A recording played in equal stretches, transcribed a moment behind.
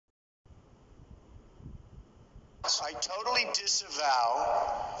I totally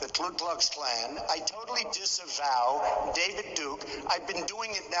disavow the Ku Klux Klan. I totally disavow David Duke. I've been doing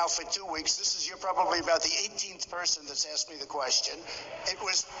it now for 2 weeks. You're probably about the 18th person that's asked me the question. It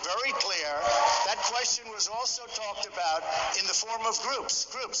was very clear. That question was also talked about in the form of groups.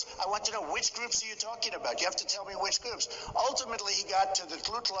 I want to know, which groups are you talking about? You have to tell me which groups. Ultimately, he got to the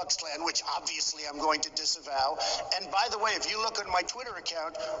Ku Klux Klan, which obviously I'm going to disavow. And by the way, if you look on my Twitter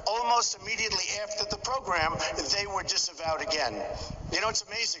account, almost immediately after the program, they were disavowed again. You know, it's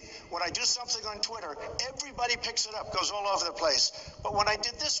amazing. When I do something on Twitter, everybody picks it up, goes all over the place. But when I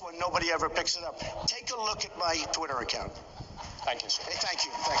did this one, nobody ever picks it up. Take a look at my Twitter account. Thank you, sir. Hey, thank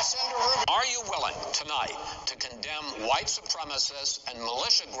you. Thanks. Senator Rubin. Are you willing tonight to condemn white supremacists and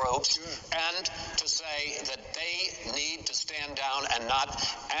militia groups and to say that they need to stand down and not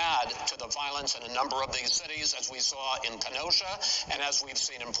add to the violence in a number of these cities, as we saw in Kenosha and as we've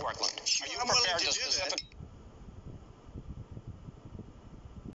seen in Portland? Are you prepared to specifically...